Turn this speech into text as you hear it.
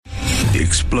The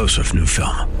explosive new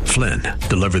film, Flynn,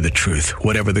 deliver the truth,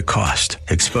 whatever the cost,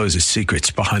 exposes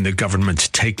secrets behind the government's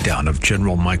takedown of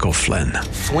General Michael Flynn.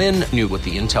 Flynn knew what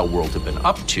the intel world had been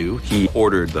up to. He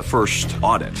ordered the first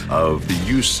audit of the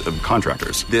use of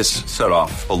contractors. This set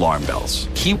off alarm bells.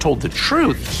 He told the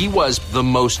truth. He was the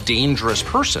most dangerous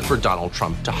person for Donald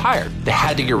Trump to hire. They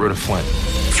had to get rid of Flynn.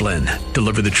 Flynn,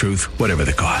 deliver the truth, whatever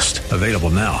the cost. Available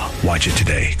now. Watch it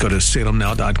today. Go to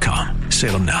salemnow.com.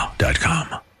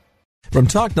 salemnow.com. From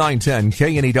Talk 910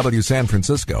 KNEW San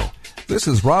Francisco, this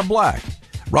is Rob Black.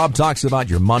 Rob talks about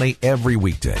your money every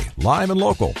weekday, live and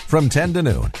local, from 10 to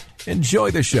noon.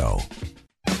 Enjoy the show.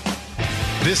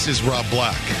 This is Rob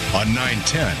Black on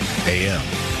 910 AM.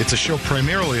 It's a show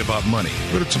primarily about money,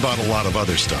 but it's about a lot of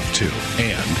other stuff, too.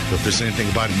 And if there's anything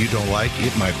about it you don't like,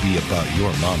 it might be about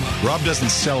your mama. Rob doesn't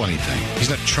sell anything.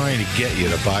 He's not trying to get you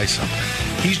to buy something.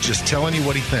 He's just telling you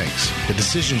what he thinks. The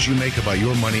decisions you make about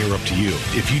your money are up to you.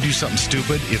 If you do something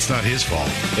stupid, it's not his fault.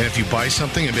 And if you buy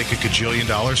something and make a gajillion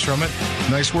dollars from it,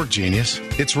 nice work, genius.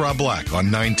 It's Rob Black on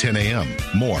 910 AM.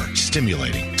 More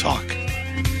stimulating talk.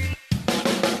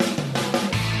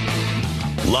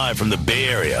 Live from the Bay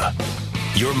Area.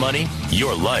 Your money,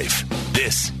 your life.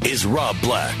 This is Rob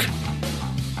Black.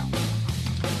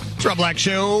 It's Rob Black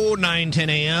Show, 9:10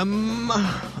 a.m.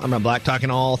 I'm Rob Black,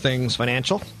 talking all things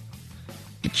financial.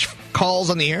 Get your calls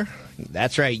on the air.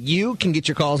 That's right. You can get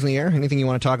your calls in the air. Anything you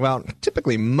want to talk about.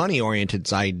 Typically money-oriented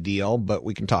is ideal, but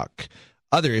we can talk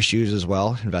other issues as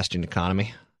well. Investing,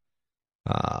 economy,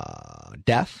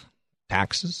 death,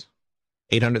 taxes.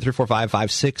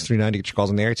 800-345-5639 to get your calls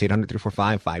on the air. It's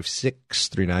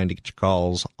 800-345-5639 to get your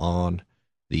calls on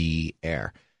the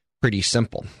air. Pretty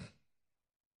simple.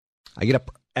 I get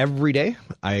up every day.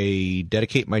 I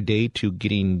dedicate my day to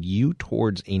getting you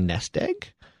towards a nest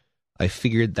egg. I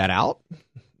figured that out.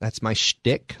 That's my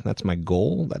shtick. That's my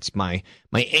goal. That's my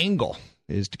angle,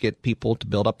 is to get people to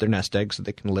build up their nest egg so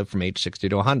they can live from age 60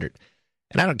 to 100.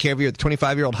 And I don't care if you're the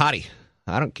 25-year-old hottie.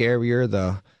 I don't care if you're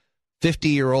the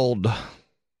 50-year-old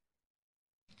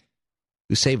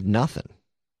who saved nothing.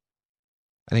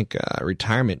 I think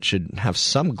retirement should have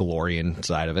some glory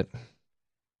inside of it.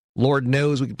 Lord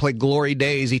knows we can play glory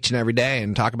days each and every day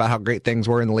and talk about how great things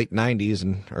were in the late 90s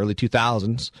and early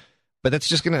 2000s. But that's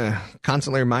just going to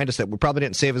constantly remind us that we probably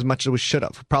didn't save as much as we should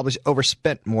have. We probably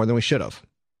overspent more than we should have.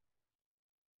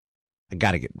 I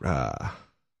got to get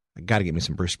me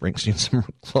some Bruce Springsteen, some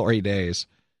glory days.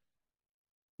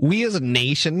 We as a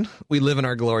nation, we live in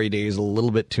our glory days a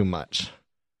little bit too much.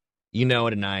 You know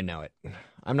it and I know it.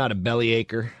 I'm not a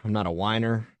bellyacher. I'm not a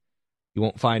whiner. You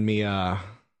won't find me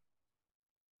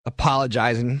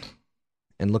apologizing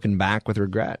and looking back with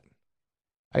regret.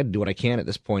 I got to do what I can at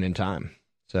this point in time.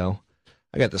 So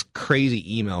I got this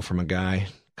crazy email from a guy a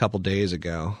couple days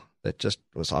ago that just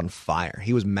was on fire.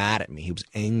 He was mad at me. He was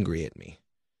angry at me.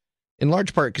 In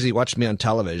large part because he watched me on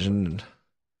television. And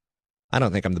I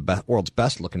don't think I'm the world's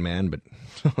best looking man, but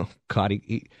oh God,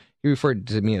 he referred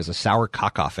to me as a sour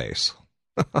caca face.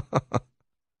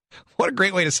 What a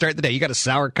great way to start the day. You got a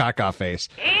sour caca face.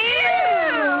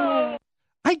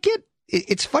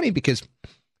 It's funny because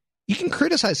you can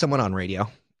criticize someone on radio.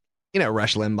 You know,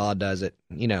 Rush Limbaugh does it.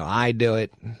 You know, I do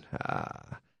it. Am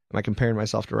I comparing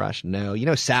myself to Rush? No. You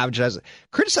know, Savage does it.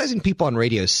 Criticizing people on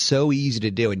radio is so easy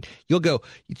to do. And you'll go,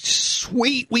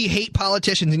 sweet, we hate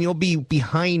politicians, and you'll be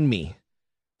behind me.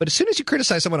 But as soon as you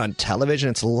criticize someone on television,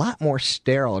 it's a lot more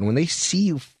sterile. And when they see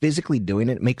you physically doing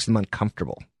it, it makes them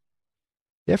uncomfortable.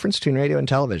 Difference between radio and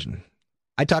television.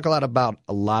 I talk a lot about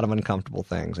a lot of uncomfortable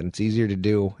things, and it's easier to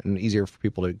do and easier for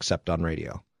people to accept on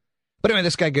radio. But anyway,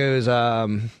 this guy goes, I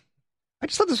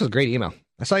just thought this was a great email.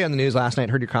 I saw you on the news last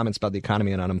night, heard your comments about the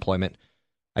economy and unemployment.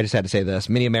 I just had to say this.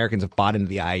 Many Americans have bought into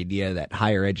the idea that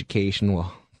higher education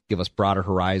will give us broader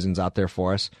horizons out there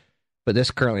for us. But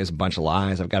this currently is a bunch of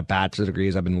lies. I've got bachelor's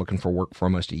degrees. I've been looking for work for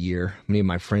almost a year. Many of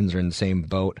my friends are in the same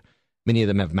boat. Many of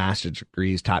them have master's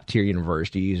degrees, top-tier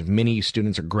universities. Many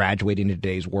students are graduating in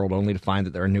today's world only to find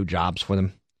that there are no jobs for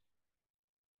them.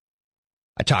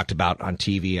 I talked about on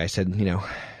TV, I said,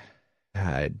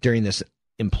 during this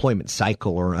employment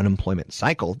cycle or unemployment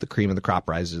cycle, the cream of the crop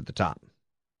rises at the top.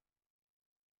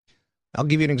 I'll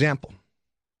give you an example.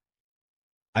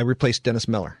 I replaced Dennis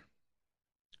Miller.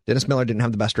 Dennis Miller didn't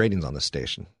have the best ratings on this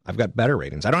station. I've got better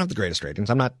ratings. I don't have the greatest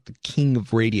ratings. I'm not the king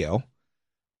of radio,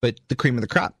 but the cream of the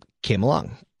crop came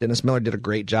along. Dennis Miller did a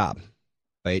great job,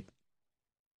 right?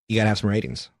 You got to have some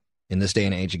ratings. In this day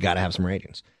and age, you got to have some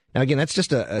ratings. Now, again, that's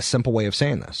just a simple way of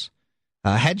saying this.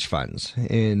 Hedge funds,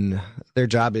 their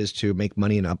job is to make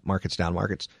money in up markets, down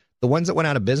markets. The ones that went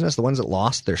out of business, the ones that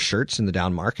lost their shirts in the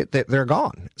down market, they're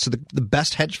gone. So the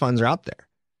best hedge funds are out there.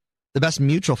 The best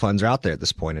mutual funds are out there at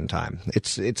this point in time.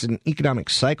 It's an economic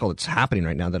cycle that's happening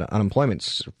right now that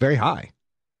unemployment's very high.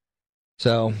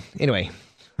 So anyway,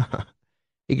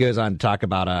 he goes on to talk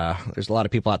about there's a lot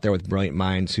of people out there with brilliant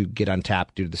minds who get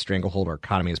untapped due to the stranglehold our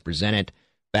economy has presented.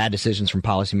 Bad decisions from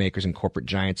policymakers and corporate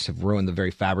giants have ruined the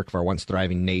very fabric of our once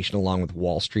thriving nation, along with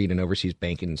Wall Street and overseas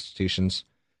banking institutions.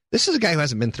 This is a guy who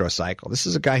hasn't been through a cycle. This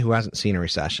is a guy who hasn't seen a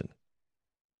recession.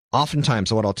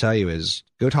 Oftentimes, what I'll tell you is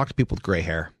go talk to people with gray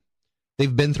hair.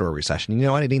 They've been through a recession. You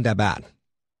know what? It ain't that bad.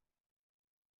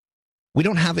 We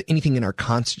don't have anything in our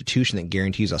Constitution that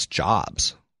guarantees us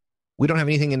jobs. We don't have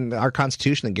anything in our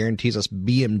Constitution that guarantees us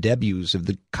BMWs if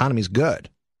the economy's good.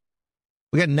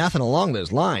 We got nothing along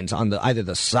those lines on either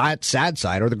the sad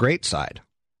side or the great side.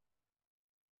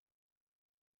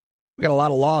 We got a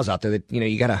lot of laws out there that,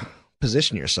 you got to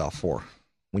position yourself for.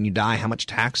 When you die, how much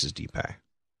taxes do you pay?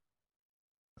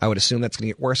 I would assume that's going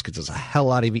to get worse because it's a hell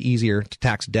lot easier to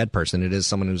tax a dead person than it is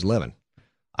someone who's living,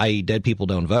 i.e. dead people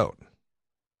don't vote.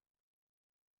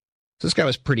 So this guy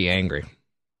was pretty angry.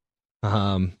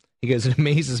 He goes, it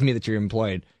amazes me that you're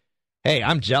employed. Hey,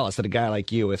 I'm jealous that a guy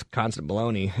like you with constant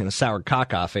baloney and a sour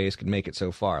caca face could make it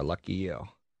so far. Lucky you.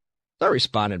 So I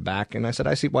responded back, and I said,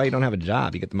 I see why you don't have a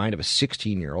job. You get the mind of a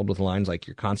 16-year-old with lines like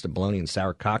your constant baloney and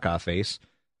sour caca face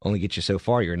only get you so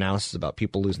far. Your analysis about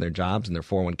people losing their jobs and their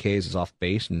 401ks is off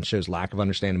base and shows lack of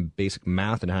understanding basic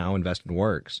math and how investing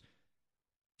works.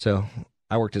 So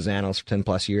I worked as an analyst for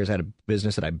 10-plus years. I had a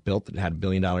business that I built that had $1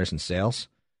 billion in sales.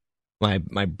 My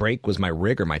break was my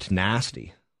rigor, my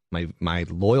tenacity, my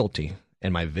loyalty,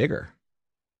 and my vigor.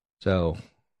 So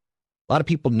a lot of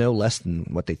people know less than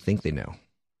what they think they know.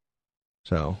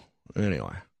 So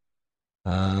anyway,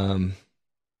 so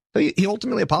he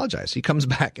ultimately apologized. He comes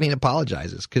back and he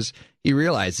apologizes because he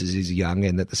realizes he's young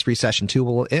and that this recession too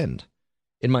will end.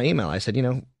 In my email, I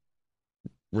said,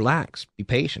 relax, be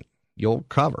patient. You'll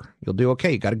recover. You'll do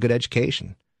okay. You got a good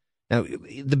education. Now,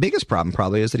 the biggest problem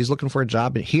probably is that he's looking for a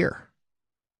job here.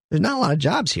 There's not a lot of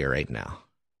jobs here right now.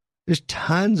 There's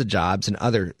tons of jobs in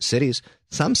other cities.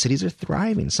 Some cities are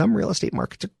thriving. Some real estate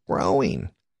markets are growing.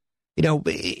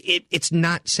 It's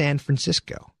not San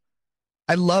Francisco.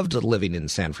 I loved living in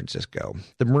San Francisco.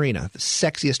 The marina, the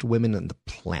sexiest women on the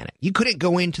planet. You couldn't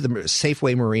go into the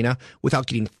Safeway Marina without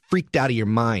getting freaked out of your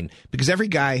mind because every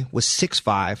guy was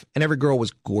 6'5" and every girl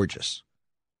was gorgeous.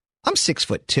 I'm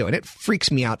 6'2", and it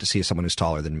freaks me out to see someone who's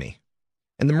taller than me.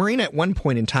 And the marina at one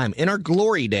point in time, in our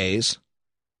glory days,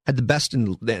 had the best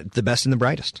and the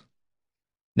brightest.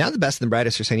 Now the best and the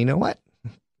brightest are saying, you know what?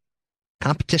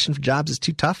 Competition for jobs is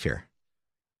too tough here.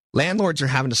 Landlords are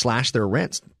having to slash their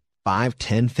rents 5,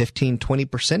 10, 15,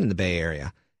 20% in the Bay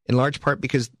Area, in large part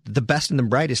because the best and the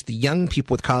brightest, the young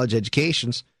people with college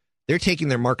educations, they're taking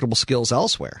their marketable skills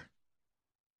elsewhere.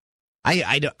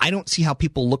 I don't see how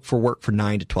people look for work for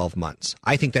 9 to 12 months.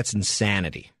 I think that's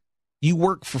insanity. You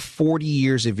work for 40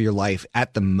 years of your life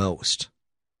at the most.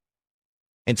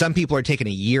 And some people are taking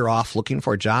a year off looking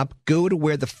for a job. Go to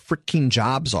where the freaking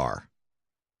jobs are.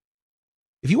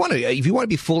 If you want to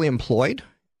be fully employed,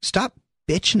 stop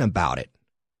bitching about it.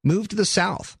 Move to the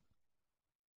South.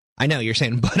 I know you're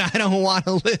saying, but I don't want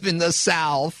to live in the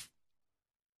South.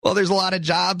 Well, there's a lot of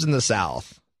jobs in the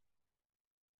South.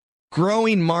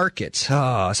 Growing markets.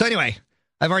 Oh. So anyway,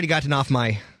 I've already gotten off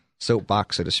my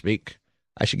soapbox, so to speak.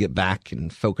 I should get back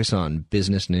and focus on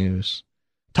business news.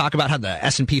 Talk about how the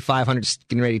S&P 500 is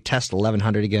getting ready to test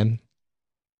 1,100 again.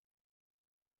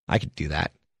 I could do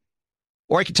that.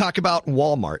 Or I could talk about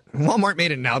Walmart. Walmart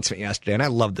made an announcement yesterday, and I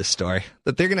love this story,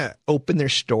 that they're going to open their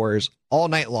stores all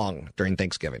night long during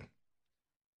Thanksgiving.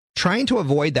 Trying to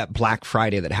avoid that Black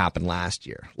Friday that happened last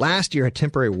year. Last year, a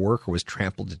temporary worker was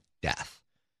trampled to death.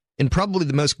 In probably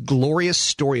the most glorious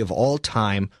story of all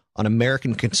time on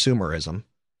American consumerism,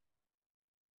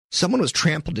 someone was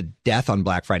trampled to death on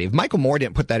Black Friday. If Michael Moore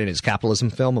didn't put that in his capitalism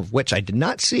film, of which I did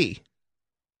not see,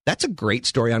 that's a great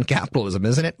story on capitalism,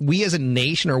 isn't it? We as a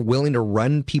nation are willing to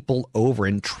run people over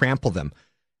and trample them.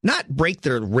 Not break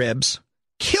their ribs,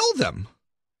 kill them.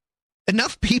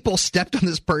 Enough people stepped on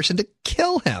this person to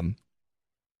kill him.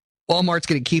 Walmart's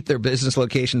going to keep their business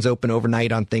locations open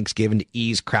overnight on Thanksgiving to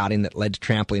ease crowding that led to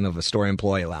trampling of a store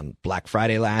employee on Black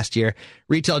Friday last year.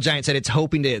 Retail giant said it's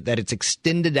hoping that its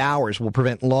extended hours will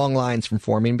prevent long lines from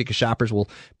forming because shoppers will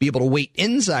be able to wait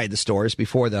inside the stores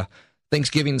before the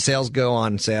Thanksgiving sales go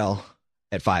on sale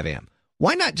at 5 a.m.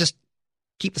 Why not just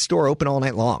keep the store open all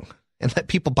night long and let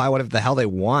people buy whatever the hell they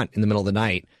want in the middle of the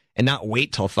night and not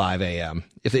wait till 5 a.m.?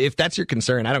 If that's your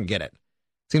concern, I don't get it.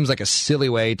 Seems like a silly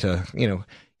way to,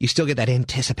 you still get that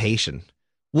anticipation.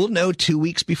 We'll know 2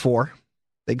 weeks before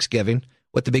Thanksgiving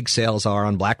what the big sales are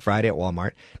on Black Friday at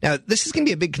Walmart. Now, this is going to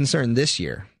be a big concern this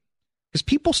year because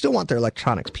people still want their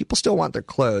electronics. People still want their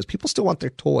clothes. People still want their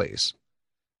toys.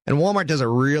 And Walmart does a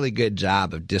really good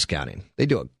job of discounting. They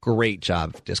do a great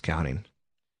job of discounting.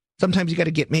 Sometimes you got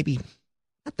to get maybe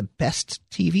not the best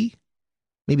TV,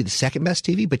 maybe the second best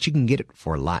TV, but you can get it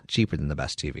for a lot cheaper than the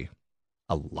best TV.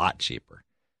 A lot cheaper.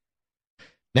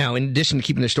 Now, in addition to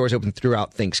keeping their stores open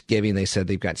throughout Thanksgiving, they said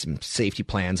they've got some safety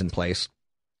plans in place.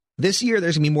 This year,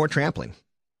 there's going to be more trampling.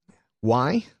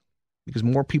 Why? Because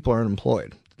more people are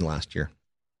unemployed than last year.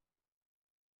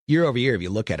 Year over year, if you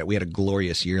look at it, we had a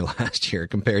glorious year last year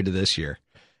compared to this year.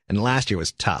 And last year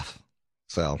was tough.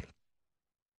 So,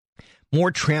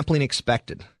 more trampling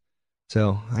expected.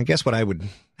 So, I guess what I would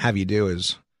have you do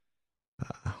is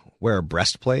wear a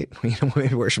breastplate.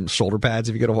 Maybe wear some shoulder pads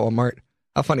if you go to Walmart.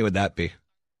 How funny would that be?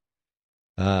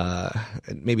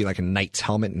 Maybe like a knight's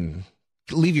helmet and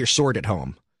leave your sword at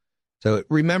home. So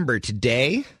remember,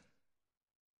 today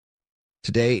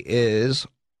is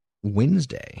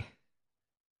Wednesday.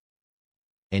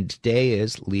 And today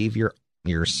is leave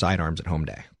your sidearms at home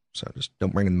day. So just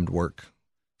don't bring them to work,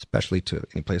 especially to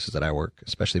any places that I work,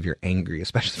 especially if you're angry,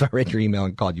 especially if I read your email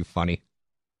and called you funny.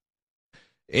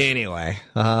 Anyway,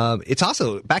 it's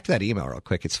also, back to that email real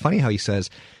quick, it's funny how he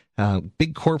says,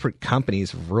 big corporate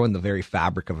companies have ruined the very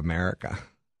fabric of America.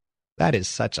 That is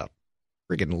such a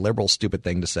friggin' liberal, stupid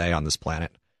thing to say on this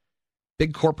planet.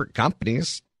 Big corporate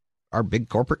companies are big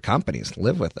corporate companies.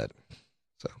 Live with it.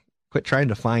 So quit trying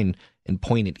to find and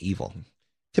point at evil.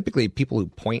 Typically, people who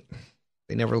point,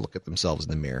 they never look at themselves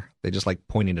in the mirror. They just like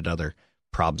pointing at other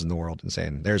problems in the world and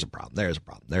saying, there's a problem, there's a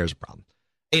problem, there's a problem.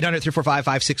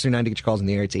 800-345-5639 to get your calls in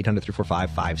the air. It's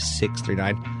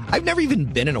 800-345-5639. I've never even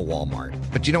been in a Walmart.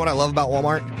 But you know what I love about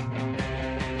Walmart?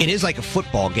 It is like a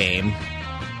football game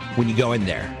when you go in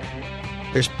there.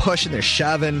 There's pushing, there's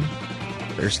shoving,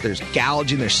 there's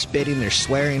gouging, there's spitting, there's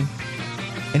swearing.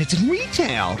 And it's in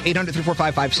retail.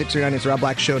 800-345-5639. It's the Rob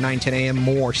Black Show, 9-10 a.m.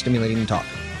 More stimulating talk.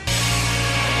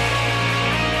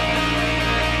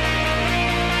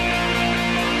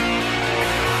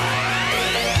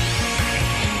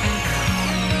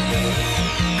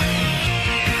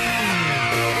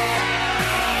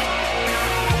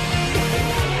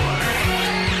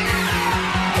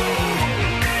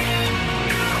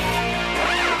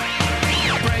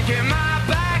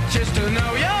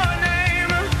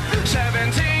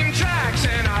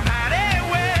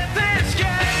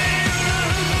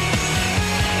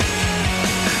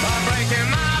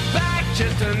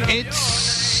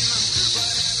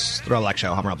 It's the Rob Black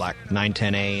Show. I'm Rob Black,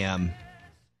 9-10 a.m.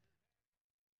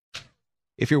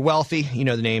 If you're wealthy, you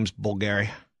know the names Bulgari,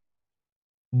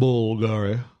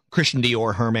 Christian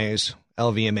Dior, Hermes,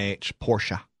 LVMH,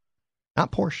 Porsche.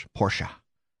 Not Porsche, Porsche.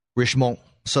 Richemont,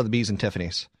 Sotheby's, and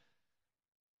Tiffany's.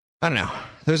 I don't know.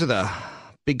 Those are the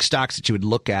big stocks that you would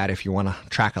look at if you want to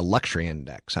track a luxury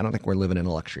index. I don't think we're living in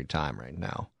a luxury time right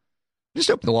now. I just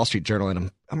opened the Wall Street Journal,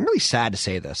 and I'm really sad to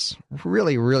say this.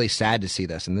 Really, really sad to see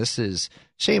this. And this is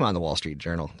shame on the Wall Street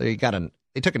Journal. They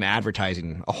took an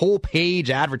advertising, a whole page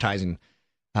advertising,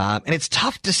 and it's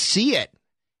tough to see it.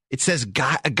 It says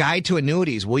a guide to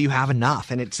annuities. Will you have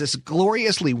enough? And it's this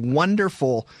gloriously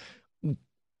wonderful,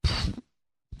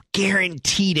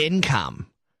 guaranteed income.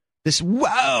 This,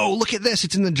 whoa, look at this.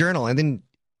 It's in the Journal. And then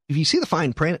if you see the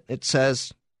fine print, it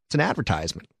says it's an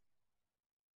advertisement.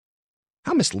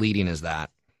 How misleading is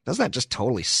that? Doesn't that just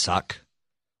totally suck?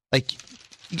 Like,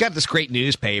 you got this great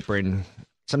newspaper, and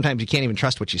sometimes you can't even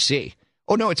trust what you see.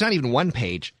 Oh, no, it's not even one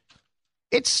page.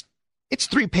 It's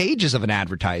 3 pages of an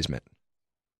advertisement.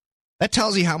 That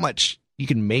tells you how much you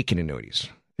can make in annuities.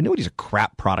 Annuities are a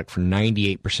crap product for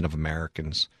 98% of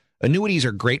Americans. Annuities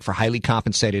are great for highly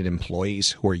compensated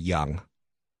employees who are young.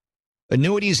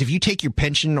 Annuities, if you take your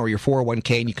pension or your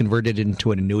 401k and you convert it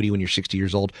into an annuity when you're 60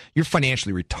 years old, you're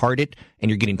financially retarded and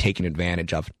you're getting taken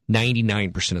advantage of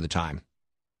 99% of the time.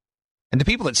 And the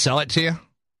people that sell it to you,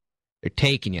 they're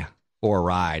taking you for a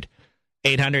ride.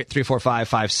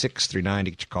 800-345-5639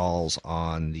 to get your calls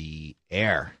on the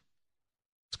air.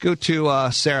 Let's go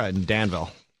to Sarah in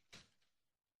Danville.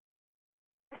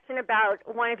 About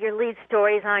one of your lead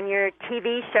stories on your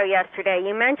TV show yesterday.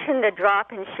 You mentioned the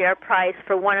drop in share price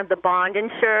for one of the bond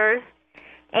insurers,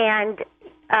 and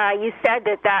you said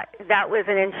that was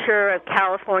an insurer of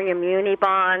California muni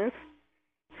bonds.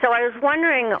 So I was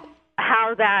wondering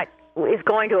how that is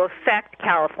going to affect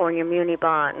California muni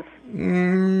bonds.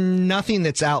 Nothing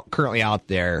that's currently out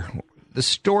there. The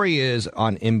story is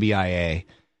on MBIA.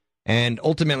 And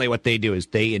ultimately what they do is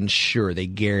they insure, they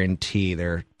guarantee.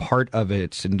 They're part of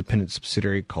its independent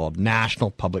subsidiary called National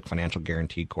Public Financial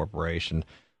Guarantee Corporation.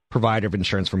 provider of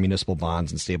insurance for municipal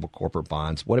bonds and stable corporate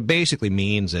bonds. What it basically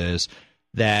means is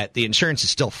that the insurance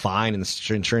is still fine and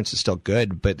the insurance is still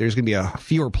good, but there's going to be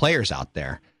fewer players out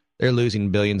there. They're losing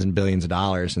billions and billions of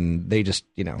dollars, and they just,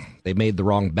 they made the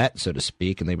wrong bet, so to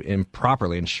speak, and they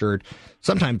improperly insured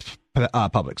sometimes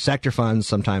public sector funds,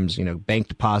 sometimes, bank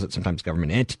deposits, sometimes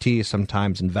government entities,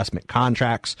 sometimes investment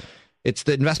contracts. It's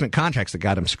the investment contracts that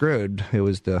got them screwed. It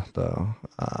was the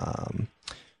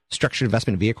structured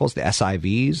investment vehicles, the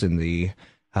SIVs, and the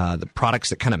products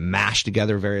that kind of mashed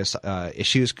together various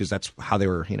issues because that's how they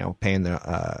were, paying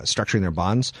structuring their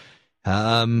bonds.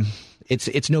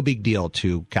 It's no big deal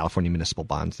to California municipal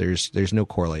bonds. There's no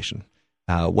correlation.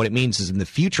 What it means is in the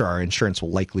future, our insurance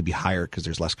will likely be higher because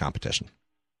there's less competition.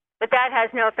 But that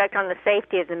has no effect on the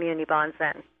safety of the muni bonds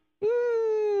then?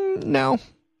 No.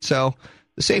 So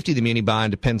the safety of the muni bond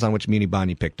depends on which muni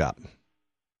bond you picked up.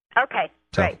 Okay,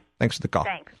 great. Thanks for the call.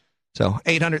 Thanks. So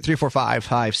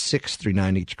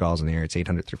 800-345-5639. Each call's in the air. It's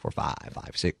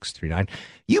 800-345-5639.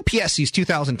 UPS sees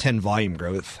 2010 volume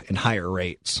growth and higher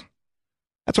rates.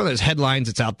 That's one of those headlines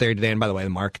that's out there today. And by the way, the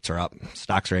markets are up.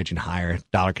 Stocks are edging higher.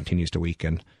 Dollar continues to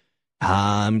weaken.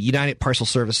 United Parcel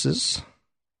Services.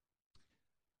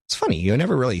 It's funny. You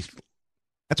never really...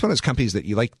 That's one of those companies that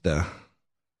you like the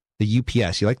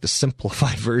UPS. You like the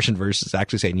simplified version versus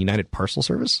actually saying United Parcel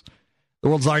Service. The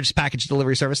world's largest package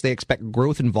delivery service. They expect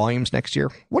growth in volumes next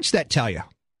year. What does that tell you?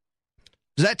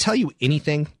 Does that tell you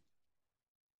anything?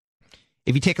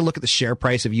 If you take a look at the share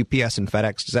price of UPS and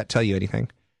FedEx, does that tell you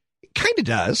anything? It kind of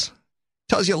does. It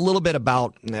tells you a little bit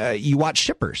about, you watch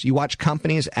shippers. You watch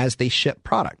companies as they ship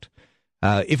product.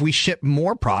 If we ship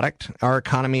more product, our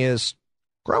economy is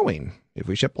growing. If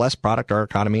we ship less product, our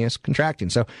economy is contracting.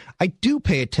 So I do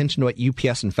pay attention to what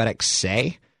UPS and FedEx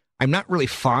say. I'm not really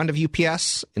fond of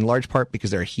UPS, in large part because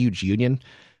they're a huge union.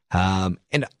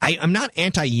 And I'm not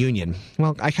anti-union.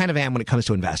 Well, I kind of am when it comes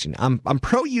to investing. I'm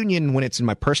pro-union when it's in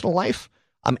my personal life.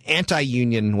 I'm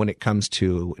anti-union when it comes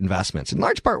to investments. In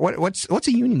large part, what's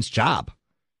a union's job?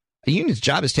 A union's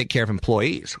job is take care of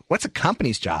employees. What's a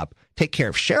company's job? Take care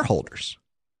of shareholders.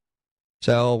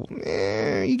 So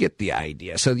you get the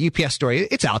idea. So the UPS story,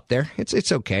 it's out there.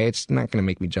 It's okay. It's not going to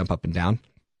make me jump up and down.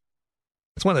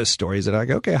 It's one of those stories that I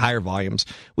go, okay, higher volumes.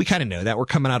 We kind of know that. We're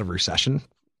coming out of a recession.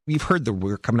 You've heard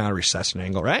we're coming out of a recession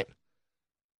angle, right?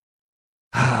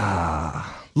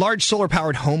 Large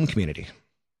solar-powered home community.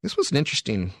 This was an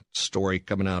interesting story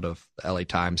coming out of the LA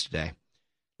Times today.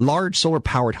 Large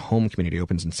solar-powered home community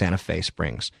opens in Santa Fe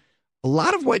Springs. A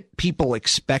lot of what people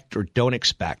expect or don't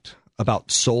expect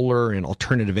about solar and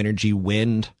alternative energy,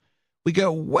 wind, we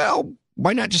go, well,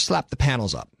 why not just slap the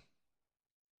panels up?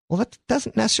 Well, that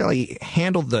doesn't necessarily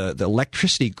handle the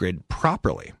electricity grid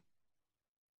properly.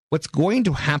 What's going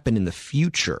to happen in the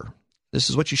future, this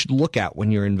is what you should look at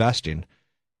when you're investing,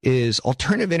 is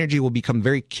alternative energy will become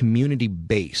very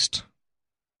community-based.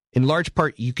 In large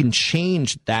part, you can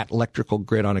change that electrical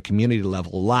grid on a community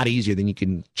level a lot easier than you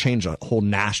can change a whole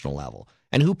national level.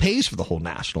 And who pays for the whole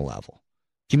national level?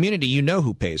 Community, you know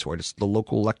who pays for it. It's the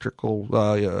local electrical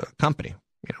company,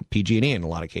 PG&E in a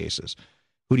lot of cases.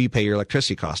 Who do you pay your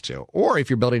electricity cost to? Or if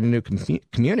you're building a new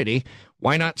community,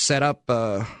 why not set up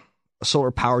a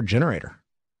solar power generator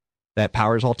that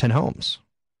powers all 10 homes?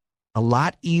 A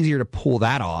lot easier to pull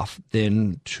that off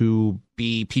than to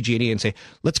be PG&E and say,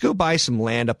 let's go buy some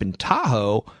land up in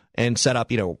Tahoe and set up,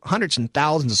 hundreds and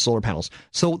thousands of solar panels.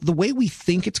 So the way we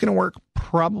think it's going to work,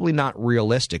 probably not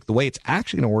realistic. The way it's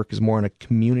actually going to work is more on a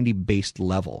community-based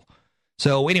level.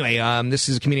 So anyway, this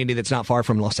is a community that's not far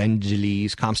from Los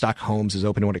Angeles. Comstock Homes is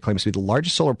opening what it claims to be the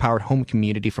largest solar-powered home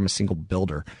community from a single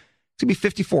builder. It's going to be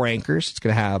 54 acres. It's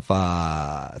going to have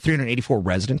 384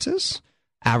 residences.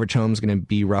 Average home is going to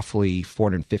be roughly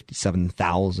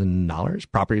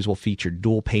 $457,000. Properties will feature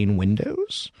dual-pane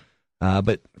windows,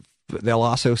 but they'll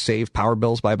also save power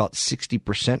bills by about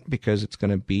 60% because it's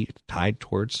going to be tied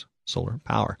towards solar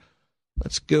power.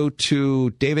 Let's go to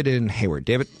David in Hayward.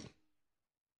 David?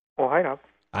 Oh, hi, Rob.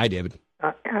 Hi, David.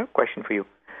 I have a question for you.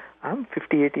 I'm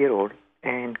 58-year-old,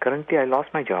 and currently I lost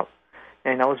my job.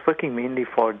 And I was working mainly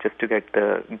just to get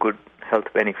the good health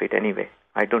benefit anyway.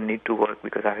 I don't need to work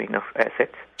because I have enough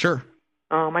assets. Sure.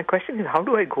 My question is, how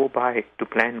do I go by to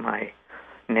plan my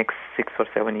next 6 or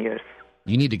 7 years?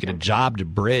 You need to get a job to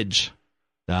bridge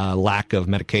the lack of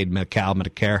Medicaid, Medi-Cal,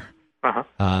 Medicare.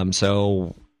 Uh-huh.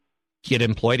 So get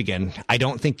employed again. I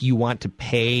don't think you want to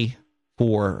pay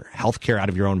for healthcare out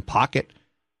of your own pocket.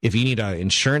 If you need an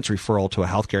insurance referral to a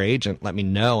healthcare agent, let me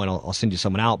know and I'll send you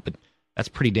someone out. But that's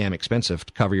pretty damn expensive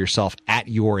to cover yourself at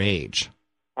your age.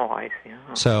 Oh, I see.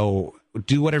 Uh-huh. So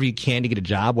do whatever you can to get a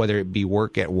job, whether it be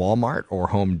work at Walmart or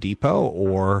Home Depot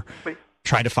or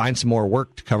try to find some more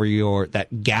work to cover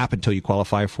that gap until you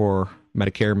qualify for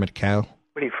Medicare, Medi-Cal.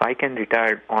 But if I can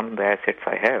retire on the assets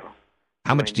I have,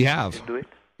 how much do you have? Do it?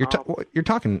 You're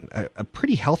talking a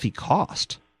pretty healthy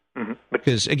cost. Mm-hmm.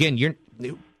 Because, again,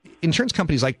 insurance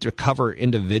companies like to cover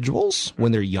individuals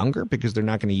when they're younger because they're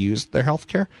not going to use their health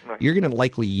care. Right. You're going to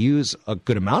likely use a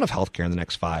good amount of health care in the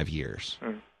next 5 years.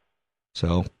 Mm.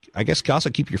 So I guess also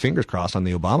keep your fingers crossed on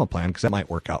the Obama plan because that might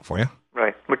work out for you.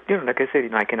 Right. But, like I said,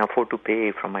 I can afford to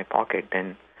pay from my pocket,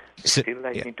 and still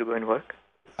I need to go and work.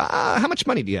 How much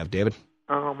money do you have, David?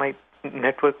 My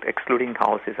net worth, excluding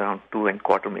house, is around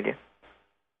 $2.25 million.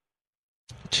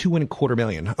 $2.25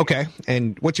 million. Okay.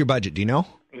 And what's your budget? Do you know?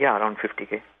 Yeah, around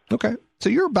 $50K. Okay. So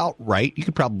you're about right. You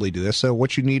could probably do this. So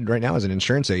what you need right now is an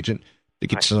insurance agent to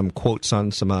get some quotes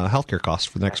on some healthcare costs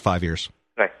for the next 5 years.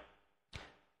 Right.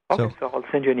 Okay, so I'll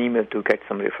send you an email to get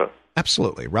some referral.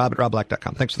 Absolutely. Rob at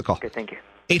robblack.com. Thanks for the call. Okay, thank you.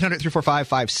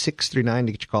 800-345-5639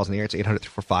 to get your calls in the air. It's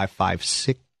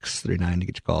 800-345-5639 to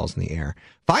get your calls in the air.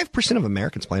 5% of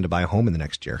Americans plan to buy a home in the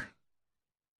next year.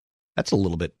 That's a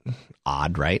little bit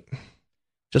odd, right?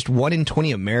 Just 1 in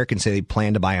 20 Americans say they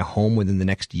plan to buy a home within the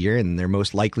next year, and they're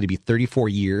most likely to be 34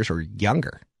 years or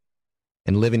younger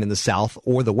and living in the South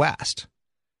or the West.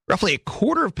 Roughly a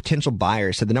quarter of potential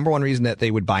buyers said the number one reason that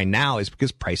they would buy now is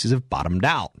because prices have bottomed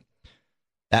out.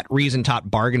 That reason topped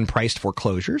bargain-priced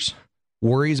foreclosures,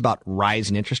 worries about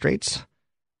rising interest rates,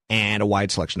 and a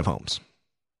wide selection of homes.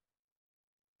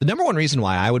 The number one reason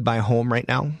why I would buy a home right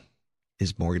now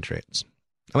is mortgage rates.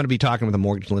 I'm going to be talking with a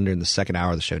mortgage lender in the second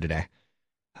hour of the show today.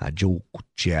 Joe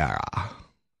Kuchera.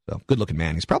 So, good-looking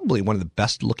man. He's probably one of the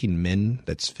best-looking men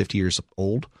that's 50 years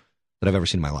old that I've ever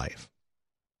seen in my life.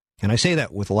 And I say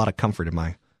that with a lot of comfort in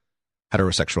my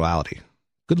heterosexuality.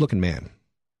 Good-looking man.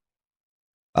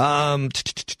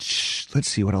 Let's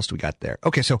see, what else do we got there?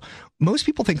 Okay, so most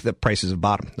people think that prices have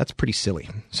bottomed. That's pretty silly.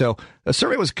 So a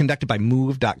survey was conducted by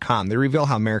Move.com. They reveal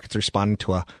how Americans are responding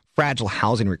to a fragile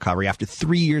housing recovery after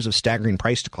 3 years of staggering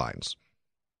price declines.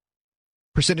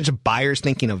 Percentage of buyers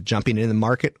thinking of jumping into the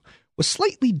market was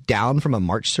slightly down from a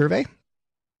March survey,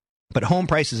 but home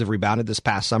prices have rebounded this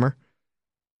past summer,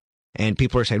 and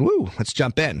people are saying, woo, let's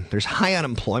jump in. There's high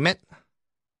unemployment.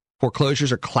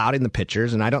 Foreclosures are clouding the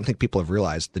pictures, and I don't think people have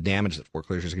realized the damage that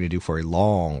foreclosures are going to do for a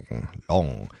long.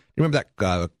 You remember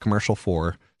that commercial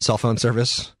for cell phone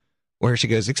service where she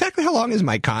goes, exactly how long is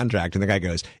my contract? And the guy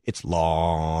goes, it's long.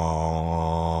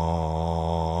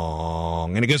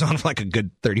 And it goes on for like a good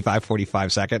 35,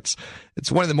 45 seconds. It's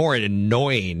one of the more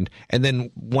annoying. And then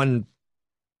one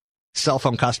cell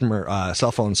phone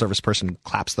service person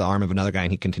claps the arm of another guy,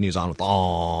 and he continues on with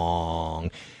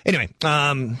long. Anyway,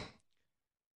 the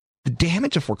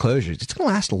damage of foreclosures, it's going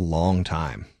to last a long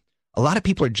time. A lot of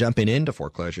people are jumping into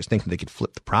foreclosures thinking they could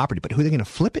flip the property, but who are they going to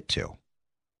flip it to?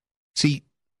 See,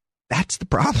 that's the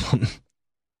problem.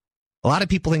 A lot of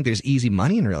people think there's easy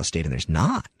money in real estate, and there's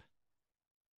not.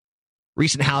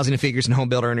 Recent housing figures and home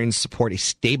builder earnings support a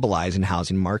stabilizing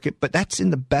housing market, but that's in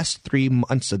the best 3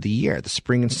 months of the year, the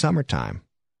spring and summertime.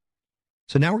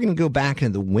 So now we're going to go back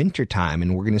into the winter time,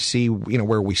 and we're going to see,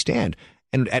 where we stand.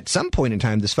 And at some point in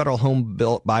time, this federal home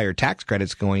buyer tax credit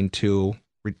is going to,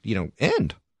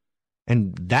 end.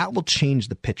 And that will change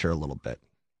the picture a little bit.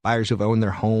 Buyers who have owned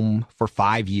their home for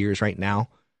 5 years right now,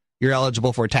 you're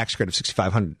eligible for a tax credit of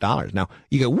 $6,500. Now,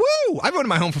 you go, woo, I've owned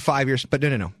my home for 5 years. But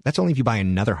no. That's only if you buy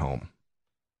another home.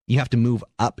 You have to move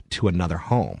up to another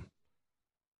home.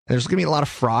 And there's going to be a lot of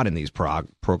fraud in these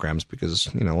programs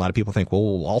because, a lot of people think,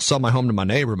 well, I'll sell my home to my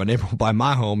neighbor. My neighbor will buy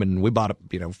my home, and we bought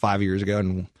it, 5 years ago,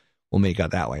 and we'll make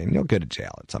it that way. And you'll go to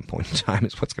jail at some point in time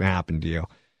is what's going to happen to you.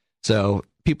 So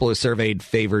people who surveyed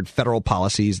favored federal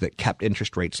policies that kept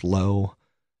interest rates low.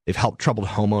 They've helped troubled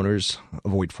homeowners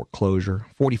avoid foreclosure.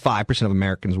 45% of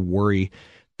Americans worry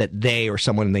that they or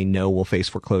someone they know will face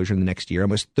foreclosure in the next year.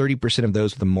 Almost 30% of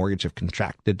those with a mortgage have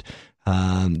contracted.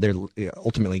 They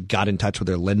ultimately got in touch with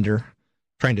their lender,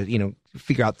 trying to,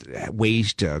 figure out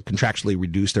ways to contractually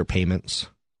reduce their payments.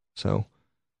 So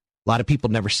a lot of people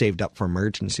never saved up for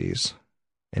emergencies,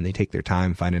 and they take their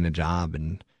time finding a job,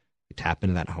 and they tap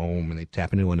into that home, and they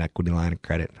tap into an equity line of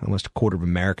credit. Almost a quarter of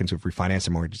Americans who've refinanced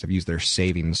their mortgages have used their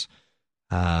savings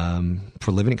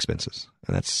for living expenses,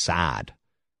 and that's sad.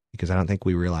 Because I don't think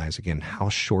we realize, again, how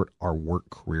short our work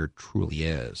career truly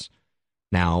is.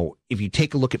 Now, if you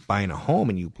take a look at buying a home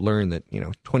and you learn that,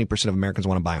 20% of Americans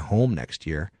want to buy a home next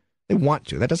year, they want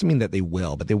to. That doesn't mean that they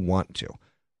will, but they want to.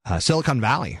 Silicon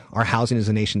Valley, our housing as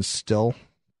a nation is still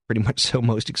pretty much so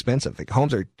most expensive. Like,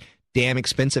 homes are damn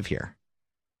expensive here.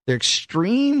 They're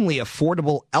extremely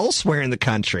affordable elsewhere in the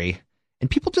country,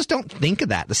 and people just don't think of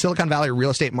that. The Silicon Valley real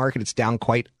estate market, it's down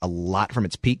quite a lot from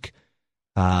its peak.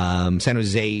 San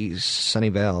Jose,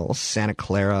 Sunnyvale, Santa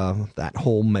Clara, that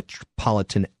whole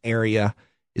metropolitan area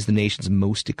is the nation's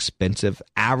most expensive.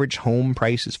 Average home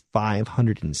price is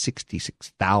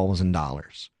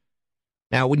 $566,000.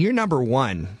 Now, when you're number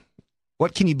one,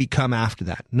 what can you become after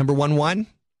that? Number one?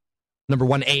 Number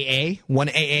one AA? One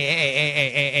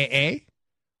AA?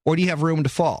 Or do you have room to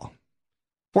fall?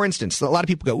 For instance, a lot of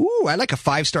people go, ooh, I like a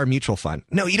 5-star mutual fund.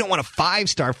 No, you don't want a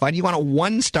 5-star fund. You want a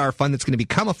 1-star fund that's going to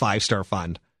become a 5-star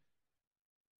fund.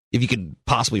 If you could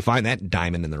possibly find that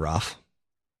diamond in the rough.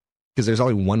 Because there's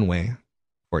only one way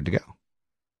for it to go.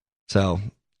 So,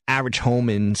 average home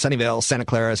in Sunnyvale, Santa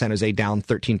Clara, San Jose down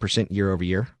 13% year over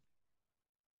year.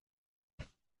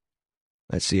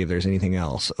 Let's see if there's anything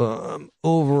else.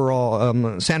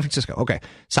 Overall, San Francisco. Okay.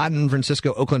 San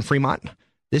Francisco, Oakland, Fremont.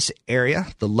 This area,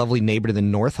 the lovely neighbor to the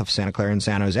north of Santa Clara and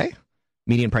San Jose.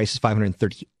 Median price is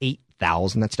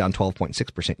 $538,000. That's down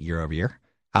 12.6% year over year.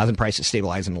 Housing prices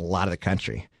stabilize in a lot of the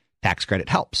country. Tax credit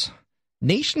helps.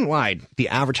 Nationwide, the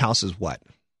average house is what?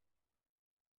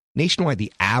 Nationwide,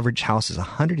 the average house is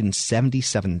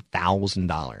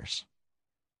 $177,000.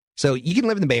 So you can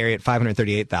live in the Bay Area at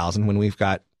 $538,000 when we've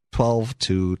got 12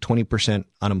 to 20%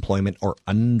 unemployment or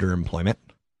underemployment.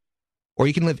 Or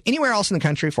you can live anywhere else in the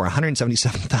country for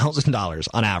 $177,000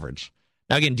 on average.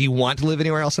 Now, again, do you want to live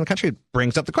anywhere else in the country? It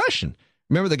brings up the question.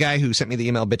 Remember the guy who sent me the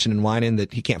email bitching and whining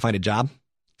that he can't find a job?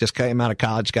 Just came out of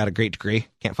college, got a great degree,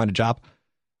 can't find a job.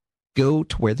 Go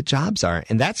to where the jobs are.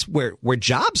 And that's where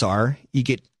jobs are, you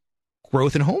get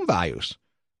growth in home values.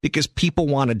 Because people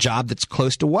want a job that's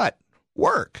close to what?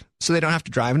 Work. So they don't have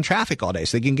to drive in traffic all day.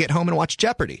 So they can get home and watch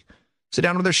Jeopardy. Sit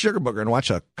down with their sugar booger and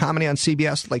watch a comedy on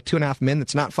CBS like 2.5 Men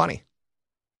that's not funny.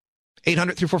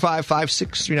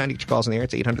 800-345-5639. Get your calls in the air.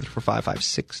 It's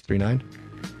 800-345-5639.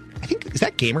 I think, is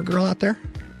that Gamer Girl out there?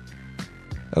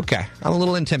 Okay. I'm a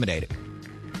little intimidated.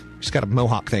 Just got a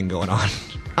mohawk thing going on.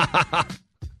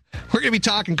 We're going to be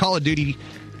talking Call of Duty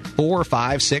 4,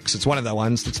 5, 6. It's one of the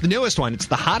ones. It's the newest one. It's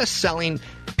the hottest selling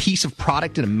piece of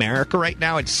product in America right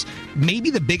now. It's maybe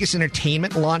the biggest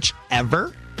entertainment launch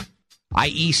ever.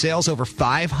 i.e. sales over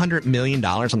 $500 million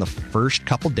on the first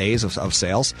couple days of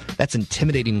sales. That's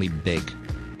intimidatingly big.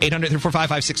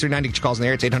 800-345-5639. Get your calls in the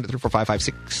air. It's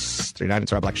 800-345-5639.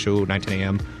 It's Rob Black Show, 9-10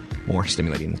 a.m. More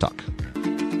stimulating talk.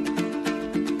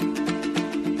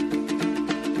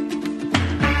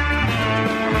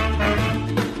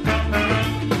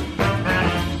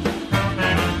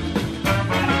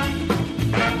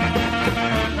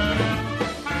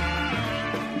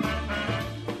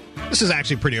 This is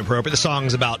actually pretty appropriate. The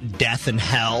song's about death and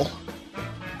hell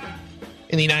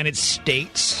in the United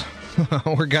States.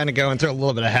 We're kind of going through a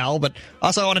little bit of hell, but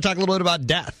also I want to talk a little bit about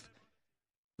death.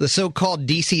 The so-called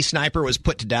DC sniper was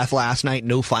put to death last night.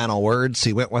 No final words.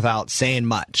 He went without saying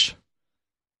much.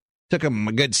 Took him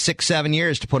a good 6-7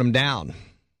 years to put him down.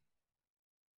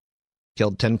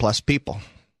 Killed 10-plus people.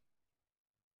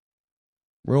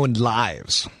 Ruined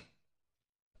lives.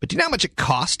 But do you know how much it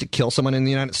costs to kill someone in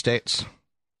the United States?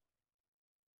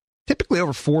 Typically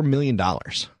over $4 million.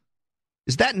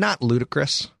 Is that not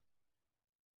ludicrous?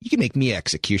 You can make me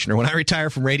executioner. When I retire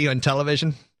from radio and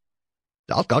television,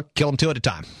 I'll kill them 2 at a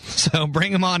time. So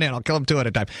bring them on in. I'll kill them 2 at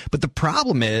a time. But the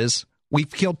problem is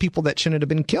we've killed people that shouldn't have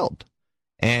been killed.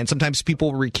 And sometimes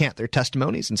people will recant their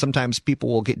testimonies, and sometimes people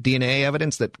will get DNA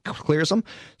evidence that clears them.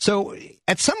 So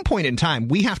at some point in time,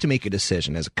 we have to make a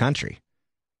decision as a country.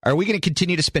 Are we going to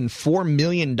continue to spend $4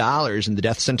 million in the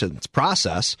death sentence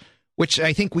process, which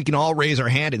I think we can all raise our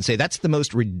hand and say, that's the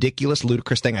most ridiculous,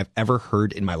 ludicrous thing I've ever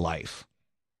heard in my life.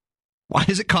 Why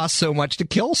does it cost so much to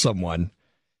kill someone?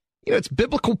 You know, it's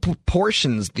biblical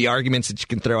proportions, the arguments that you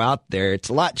can throw out there. It's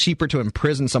a lot cheaper to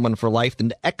imprison someone for life than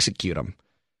to execute them.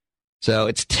 So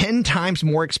it's 10 times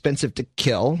more expensive to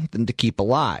kill than to keep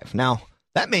alive. Now,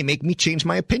 that may make me change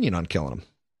my opinion on killing them.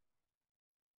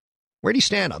 Where do you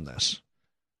stand on this?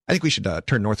 I think we should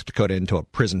turn North Dakota into a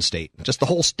prison state. Just the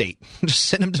whole state. Just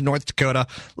send them to North Dakota.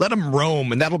 Let them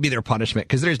roam, and that'll be their punishment,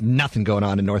 because there's nothing going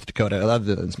on in North Dakota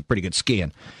other than some pretty good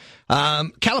skiing.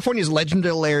 California's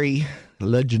legendary,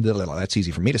 that's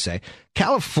easy for me to say.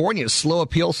 California's slow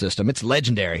appeal system, it's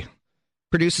legendary.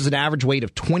 Produces an average wait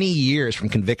of 20 years from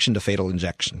conviction to fatal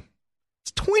injection.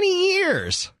 It's 20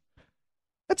 years.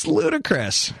 That's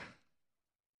ludicrous.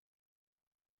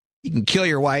 You can kill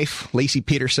your wife, Lacey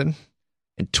Peterson,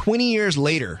 and 20 years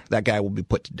later, that guy will be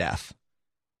put to death.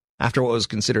 After what was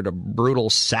considered a brutal,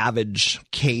 savage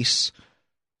case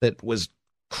that was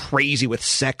crazy with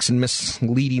sex and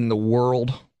misleading the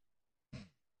world.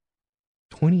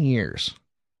 20 years.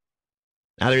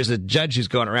 Now there's a judge who's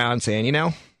going around saying, you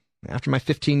know, after my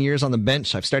 15 years on the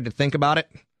bench, I've started to think about it.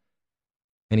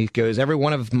 And he goes, every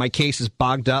one of my cases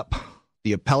bogged up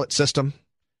the appellate system.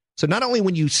 So not only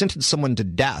when you sentence someone to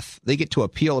death, they get to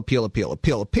appeal,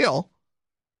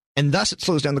 and thus it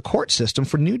slows down the court system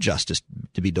for new justice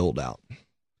to be doled out.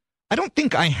 I don't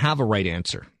think I have a right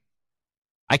answer.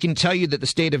 I can tell you that the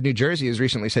state of New Jersey has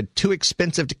recently said, too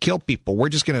expensive to kill people. We're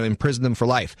just going to imprison them for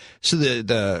life. So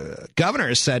the governor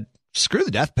has said, screw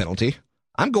the death penalty.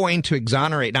 I'm going to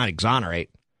not exonerate.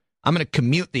 I'm going to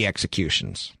commute the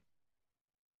executions.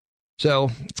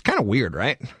 So it's kind of weird,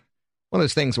 right? One of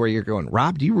those things where you're going,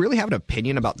 Rob, do you really have an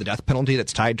opinion about the death penalty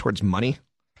that's tied towards money?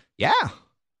 Yeah.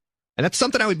 And that's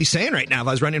something I would be saying right now if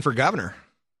I was running for governor.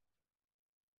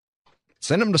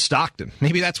 Send them to Stockton.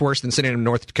 Maybe that's worse than sending them to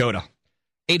North Dakota.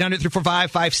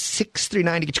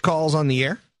 800-345-5639 to get your calls on the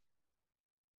air.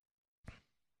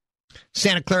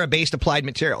 Santa Clara-based Applied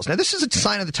Materials. Now, this is a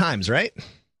sign of the times, right?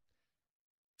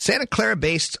 Santa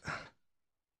Clara-based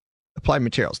Applied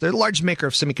Materials. They're the largest maker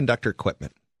of semiconductor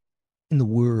equipment in the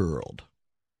world.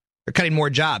 They're cutting more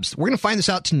jobs. We're going to find this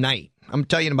out tonight. I'm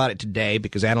telling you about it today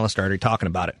because analysts are already talking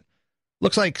about it.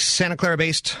 Looks like Santa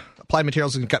Clara-based Applied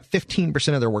Materials is going to cut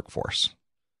 15% of their workforce.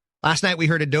 Last night we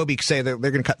heard Adobe say that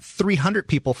they're going to cut 300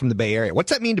 people from the Bay Area.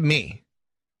 What's that mean to me?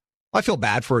 Well, I feel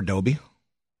bad for Adobe.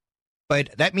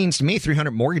 But that means to me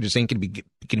 300 mortgages ain't going to be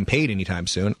getting paid anytime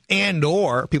soon, and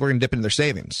or people are going to dip into their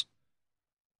savings.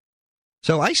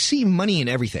 So I see money in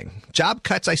everything. Job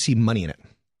cuts, I see money in it.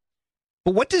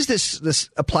 But what does this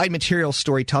Applied Materials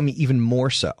story tell me even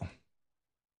more so?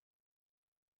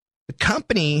 The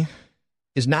company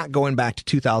is not going back to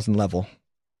 2000 level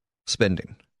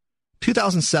spending.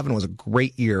 2007 was a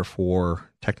great year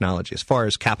for technology as far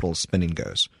as capital spending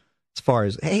goes. As far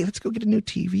as, hey, let's go get a new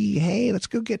TV. Hey, let's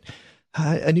go get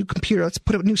a new computer. Let's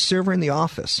put a new server in the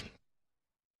office.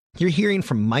 You're hearing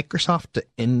from Microsoft to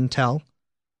Intel.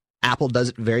 Apple does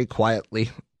it very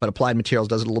quietly, but Applied Materials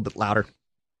does it a little bit louder.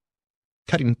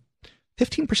 Cutting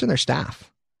 15% of their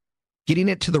staff. Getting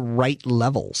it to the right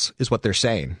levels is what they're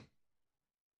saying.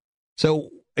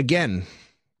 So, again,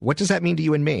 what does that mean to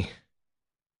you and me?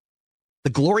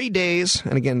 The glory days,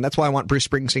 and again, that's why I want Bruce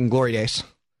Springsteen Glory Days.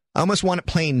 I almost want it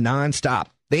playing nonstop.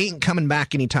 They ain't coming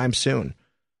back anytime soon.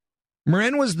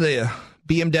 Marin was the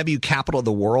BMW capital of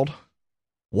the world.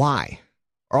 Why?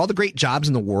 Are all the great jobs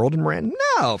in the world in Marin?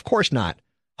 No, of course not.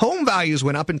 Home values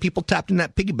went up and people tapped in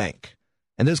that piggy bank.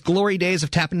 And those glory days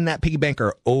of tapping in that piggy bank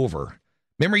are over.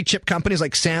 Memory chip companies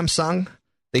like Samsung,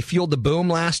 they fueled the boom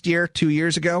last year, 2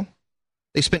 years ago.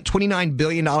 They spent $29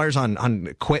 billion on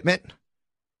equipment.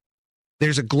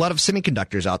 There's a glut of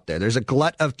semiconductors out there. There's a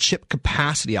glut of chip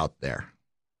capacity out there.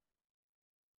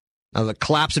 Now, the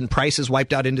collapse in prices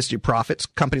wiped out industry profits.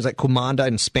 Companies like Kumanda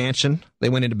and Spansion, they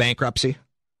went into bankruptcy.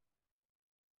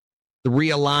 The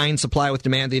realigned supply with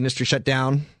demand, the industry shut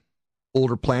down.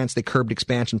 Older plants, they curbed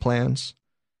expansion plans.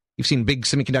 You've seen big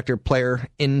semiconductor player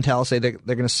Intel say they're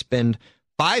going to spend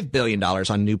 $5 billion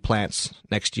on new plants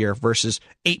next year versus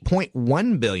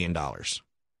 $8.1 billion.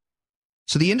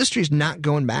 So the industry is not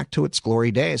going back to its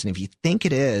glory days. And if you think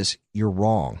it is, you're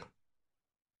wrong.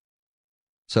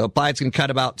 So Applied's going to cut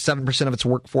about 7% of its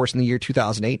workforce in the year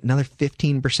 2008, another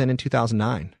 15% in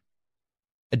 2009.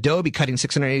 Adobe cutting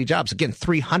 680 jobs. Again,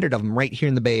 300 of them right here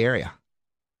in the Bay Area.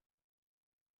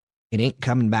 It ain't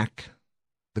coming back.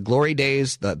 The glory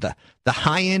days, the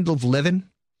high end of living.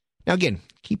 Now, again,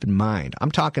 keep in mind,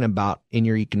 I'm talking about in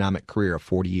your economic career of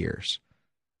 40 years.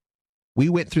 We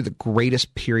went through the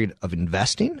greatest period of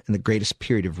investing and the greatest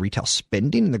period of retail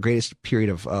spending and the greatest period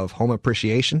of home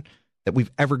appreciation that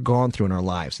we've ever gone through in our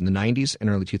lives in the 90s and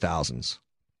early 2000s.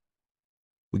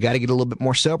 We got to get a little bit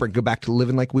more sober and go back to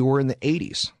living like we were in the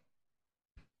 80s.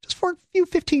 Just for a few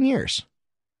 15 years.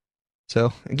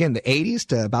 So, again, the 80s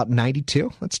to about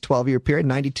 92, that's a 12-year period.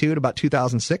 92 to about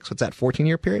 2006, what's that,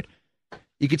 14-year period?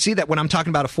 You can see that when I'm talking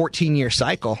about a 14-year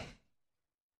cycle,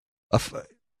 a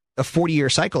 40-year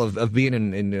cycle of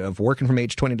being of working from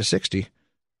age 20 to 60,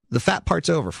 the fat part's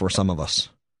over for some of us.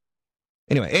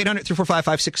 Anyway,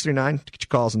 800-345-5639 to get your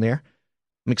calls in there.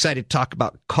 I'm excited to talk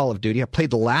about Call of Duty. I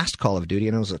played the last Call of Duty,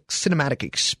 and it was a cinematic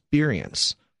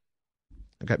experience.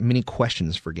 I've got many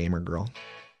questions for Gamer Girl.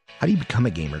 How do you become a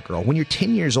gamer girl? When you're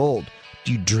 10 years old,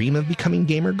 do you dream of becoming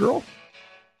gamer girl?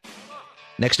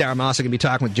 Next hour, I'm also going to be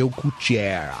talking with Joe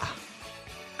Cucchiera.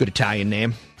 Good Italian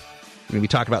name. We're going to be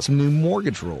talking about some new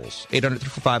mortgage rules.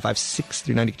 800-345-5639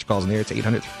 to get your calls in there. It's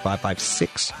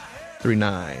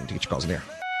 800-345-5639 to get your calls in there.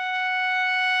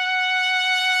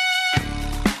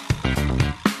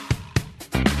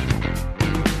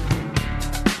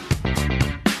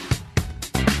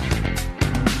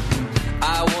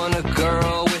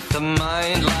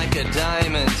 Mind like a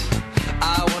diamond.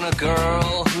 I want a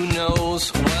girl who knows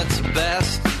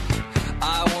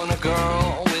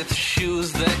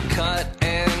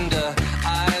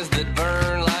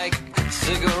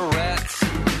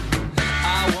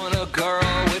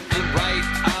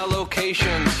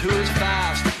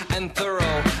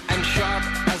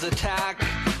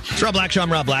It's Rob Black Show.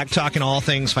 I'm Rob Black, talking all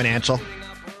things financial.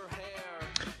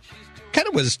 Kind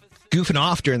of was goofing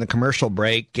off during the commercial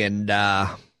break and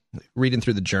reading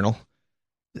through the journal.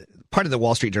 Part of the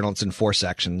Wall Street Journal, it's in 4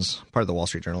 sections. Part of the Wall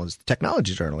Street Journal is the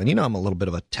Technology Journal. And you know I'm a little bit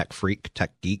of a tech freak,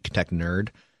 tech geek, tech nerd.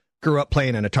 Grew up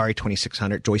playing an Atari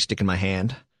 2600, joystick in my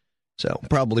hand. So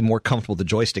probably more comfortable with the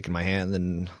joystick in my hand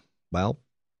than, well,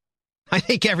 I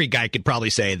think every guy could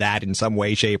probably say that in some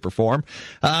way, shape, or form.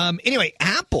 Anyway,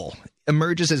 Apple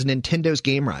emerges as Nintendo's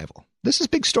game rival. This is a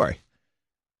big story.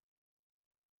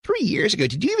 3 years ago,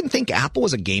 did you even think Apple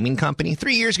was a gaming company?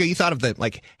 3 years ago, you thought of the,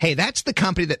 like, hey, that's the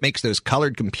company that makes those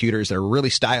colored computers that are really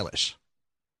stylish.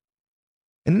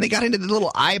 And then they got into the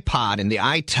little iPod and the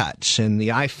iTouch and the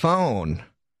iPhone.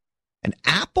 And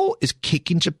Apple is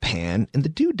kicking Japan in the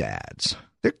doodads.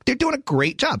 They're doing a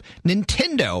great job.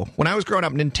 Nintendo, when I was growing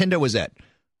up, Nintendo was it.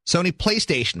 Sony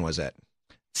PlayStation was it.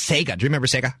 Sega, do you remember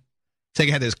Sega?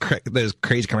 Sega had those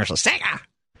crazy commercials.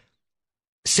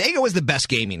 Sega was the best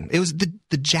gaming. It was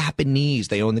the Japanese.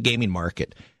 They own the gaming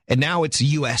market. And now it's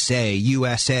USA.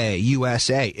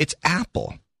 It's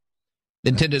Apple.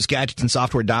 Nintendo's gadgets and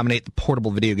software dominate the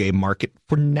portable video game market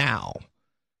for now.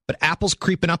 But Apple's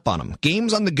creeping up on them.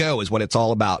 Games on the go is what it's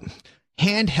all about.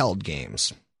 Handheld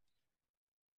games.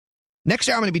 Next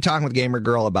year, I'm going to be talking with Gamer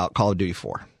Girl about Call of Duty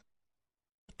 4.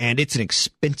 And it's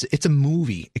a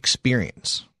movie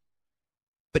experience.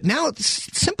 But now it's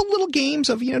simple little games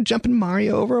of, jumping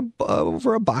Mario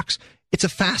over a box. It's a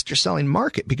faster selling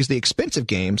market because the expensive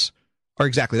games are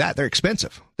exactly that. They're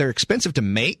expensive. They're expensive to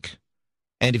make.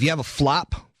 And if you have a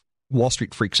flop, Wall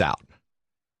Street freaks out.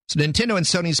 So Nintendo and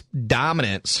Sony's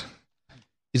dominance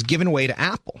is given way to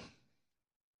Apple.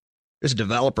 There's a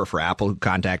developer for Apple who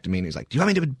contacted me and he's like, do you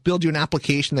want me to build you an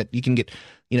application that you can get,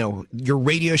 your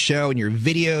radio show and your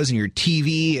videos and your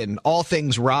TV and all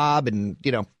things Rob and,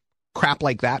 crap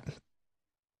like that?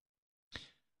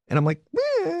 And I'm like,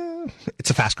 it's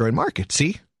a fast-growing market,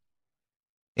 see?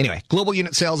 Anyway, global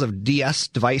unit sales of DS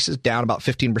devices down about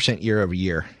 15% year over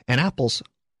year. And Apple's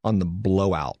on the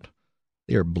blowout.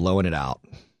 They are blowing it out.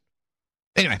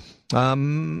 Anyway,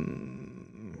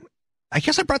 I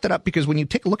guess I brought that up because when you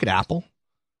take a look at Apple,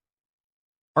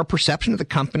 our perception of the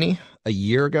company a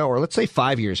year ago, or let's say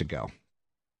 5 years ago,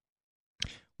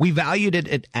 we valued it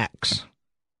at X.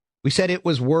 We said it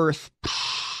was worth,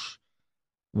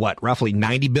 roughly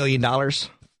 $90 billion? $90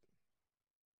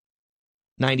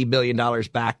 billion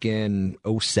back in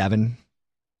 2007.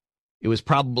 It was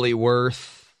probably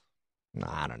worth,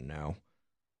 I don't know,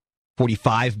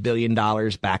 $45 billion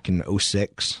back in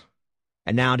 2006.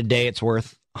 And now today it's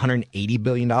worth $180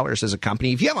 billion as a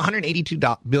company. If you have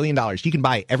 $182 billion, you can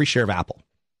buy every share of Apple.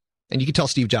 And you can tell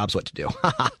Steve Jobs what to do.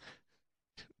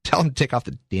 Tell him to take off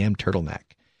the damn turtleneck.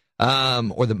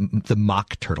 Or the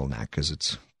mock turtleneck, as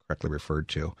it's correctly referred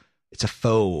to. It's a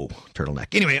faux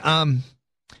turtleneck. Anyway,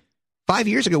 5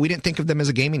 years ago, we didn't think of them as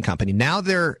a gaming company. Now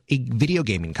they're a video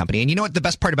gaming company. And you know what the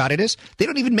best part about it is? They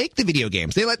don't even make the video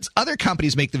games. They let other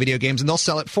companies make the video games, and they'll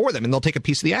sell it for them, and they'll take a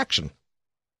piece of the action.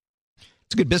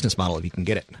 It's a good business model if you can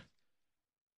get it.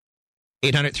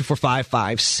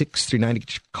 800-345-5639 to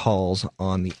get your calls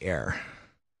on the air.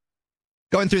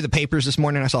 Going through the papers this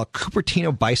morning, I saw a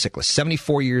Cupertino bicyclist,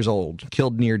 74 years old,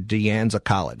 killed near De Anza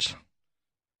College.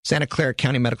 Santa Clara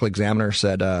County Medical Examiner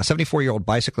said a 74-year-old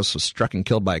bicyclist was struck and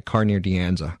killed by a car near De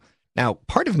Anza. Now,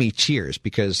 part of me cheers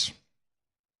because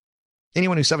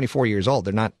anyone who's 74 years old,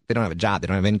 they don't have a job, they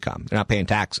don't have income, they're not paying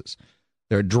taxes.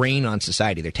 They're a drain on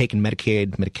society. They're taking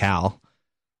Medicaid, Medi-Cal,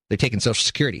 they're taking Social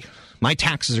Security. My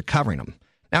taxes are covering them.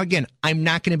 Now, again, I'm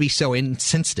not going to be so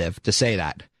insensitive to say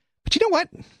that. But you know what?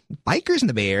 Bikers in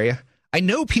the Bay Area, I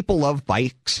know people love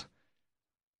bikes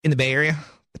in the Bay Area,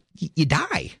 but you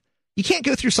die. You can't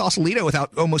go through Sausalito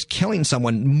without almost killing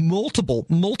someone multiple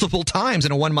times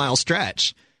in a 1 mile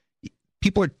stretch.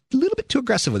 People are a little bit too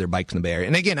aggressive with their bikes in the Bay Area.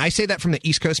 And again, I say that from the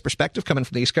East Coast perspective, coming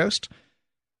from the East Coast.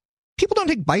 People don't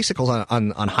take bicycles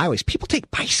on highways. People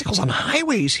take bicycles on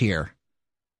highways here.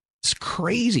 It's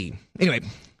crazy. Anyway,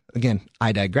 again,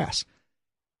 I digress.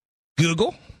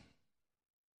 Google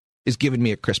is giving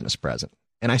me a Christmas present.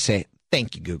 And I say,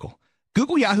 thank you, Google.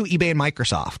 Google, Yahoo, eBay, and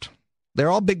Microsoft.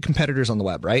 They're all big competitors on the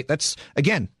web, right? That's,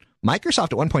 again,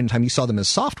 Microsoft at one point in time, you saw them as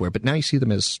software, but now you see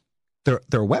them as they're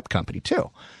a web company too.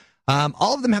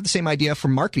 All of them have the same idea for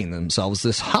marketing themselves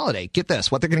this holiday. Get this,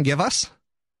 what they're going to give us?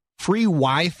 Free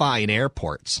Wi-Fi in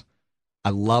airports. I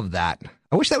love that.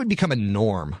 I wish that would become a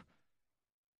norm.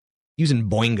 Using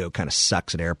Boingo kind of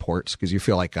sucks at airports because you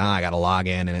feel like, I got to log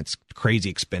in and it's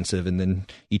crazy expensive. And then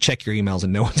you check your emails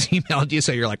and no one's emailed you.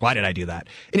 So you're like, why did I do that?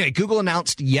 Anyway, Google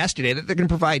announced yesterday that they're going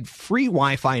to provide free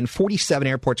Wi-Fi in 47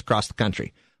 airports across the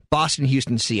country. Boston,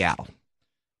 Houston, Seattle.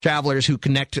 Travelers who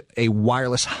connect a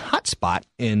wireless hotspot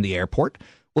in the airport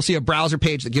will see a browser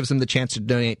page that gives them the chance to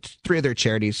donate to 3 of their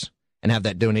charities and have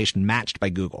that donation matched by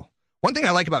Google. One thing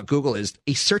I like about Google is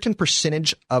a certain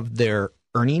percentage of their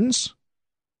earnings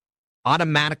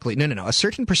automatically, a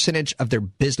certain percentage of their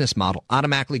business model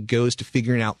automatically goes to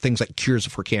figuring out things like cures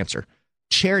for cancer,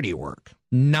 charity work,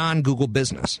 non-Google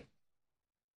business.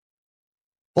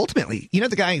 Ultimately, you know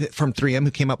the guy from 3M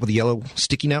who came up with the yellow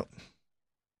sticky note?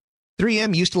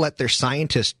 3M used to let their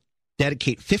scientists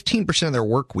dedicate 15% of their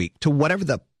work week to whatever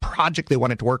the project they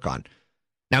wanted to work on.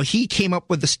 Now, he came up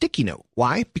with the sticky note.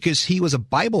 Why? Because he was a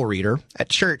Bible reader at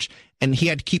church, and he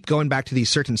had to keep going back to these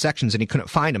certain sections, and he couldn't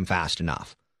find them fast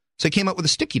enough. So he came up with a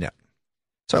sticky note.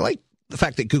 So I like the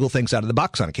fact that Google thinks out of the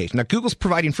box on occasion. Now, Google's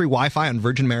providing free Wi-Fi on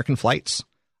Virgin American flights.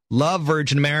 Love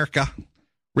Virgin America.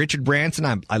 Richard Branson,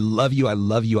 I love you, I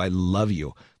love you, I love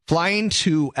you. Flying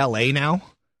to L.A. now,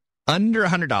 under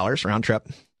 $100 round trip,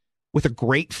 with a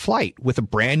great flight, with a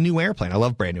brand new airplane. I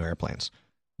love brand new airplanes.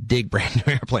 Dig brand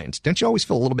new airplanes. Don't you always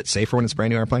feel a little bit safer when it's a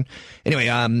brand new airplane? Anyway,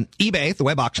 eBay, the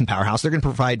web auction powerhouse, they're going to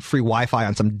provide free Wi-Fi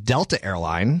on some Delta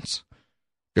Airlines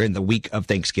during the week of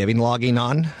Thanksgiving. Logging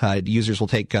on, users will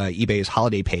take eBay's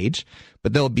holiday page,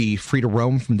 but they'll be free to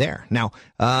roam from there. Now,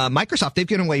 Microsoft, they've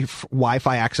given away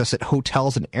Wi-Fi access at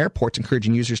hotels and airports,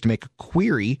 encouraging users to make a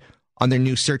query on their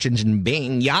new search engine,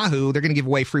 Bing. Yahoo, they're going to give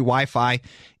away free Wi-Fi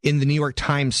in the New York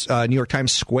Times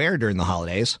Square during the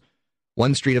holidays.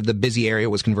 One street of the busy area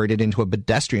was converted into a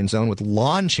pedestrian zone with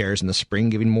lawn chairs in the spring,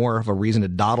 giving more of a reason to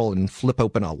dawdle and flip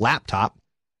open a laptop.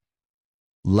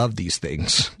 Love these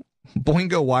things.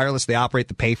 Boingo Wireless, they operate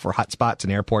the pay for hotspots in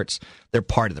airports. They're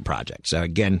part of the project. So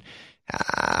again,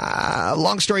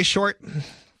 long story short,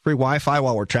 free Wi-Fi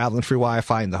while we're traveling, free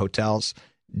Wi-Fi in the hotels.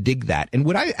 Dig that. And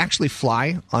would I actually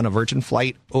fly on a Virgin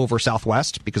flight over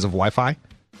Southwest because of Wi-Fi?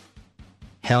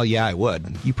 Hell yeah, I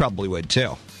would. You probably would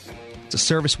too. It's a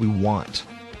service we want.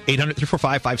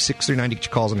 800-345-5639 to get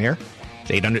your calls in here.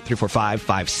 It's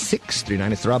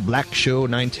 800-345-5639. It's the Rob Black Show,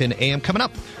 910 a.m. Coming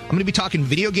up, I'm going to be talking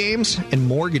video games and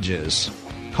mortgages.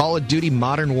 Call of Duty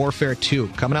Modern Warfare 2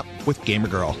 coming up with Gamer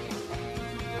Girl.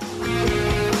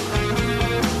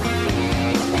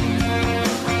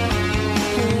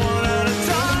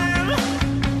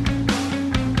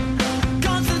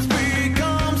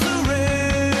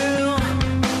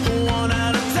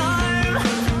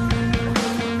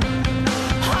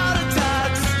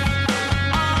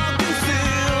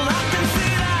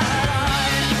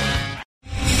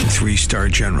 Three-star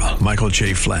General Michael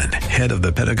J. Flynn, head of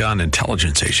the Pentagon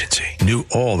Intelligence Agency, knew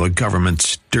all the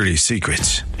government's dirty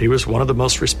secrets. He was one of the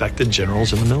most respected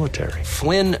generals in the military.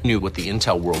 Flynn knew what the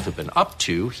intel world had been up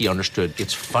to. He understood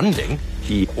its funding.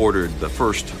 He ordered the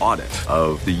first audit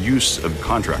of the use of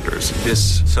contractors.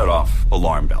 This set off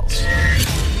alarm bells.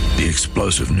 The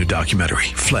explosive new documentary,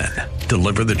 Flynn,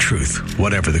 Deliver the Truth,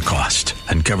 Whatever the Cost,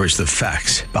 uncovers the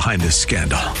facts behind this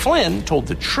scandal. Flynn told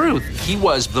the truth. He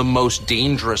was the most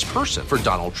dangerous person for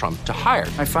Donald Trump to hire.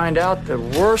 I find out the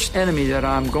worst enemy that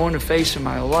I'm going to face in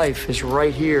my life is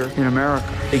right here in America.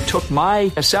 They took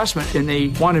my assessment and they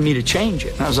wanted me to change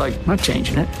it. And I was like, I'm not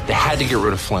changing it. They had to get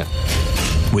rid of Flynn.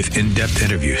 With in-depth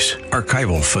interviews,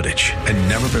 archival footage, and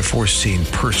never-before-seen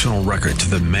personal records of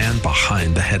the man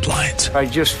behind the headlines. I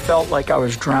just felt like I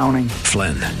was drowning.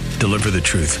 Flynn, Deliver the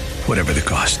Truth, Whatever the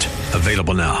Cost.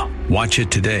 Available now. Watch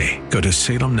it today. Go to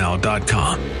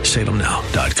salemnow.com.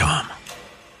 salemnow.com.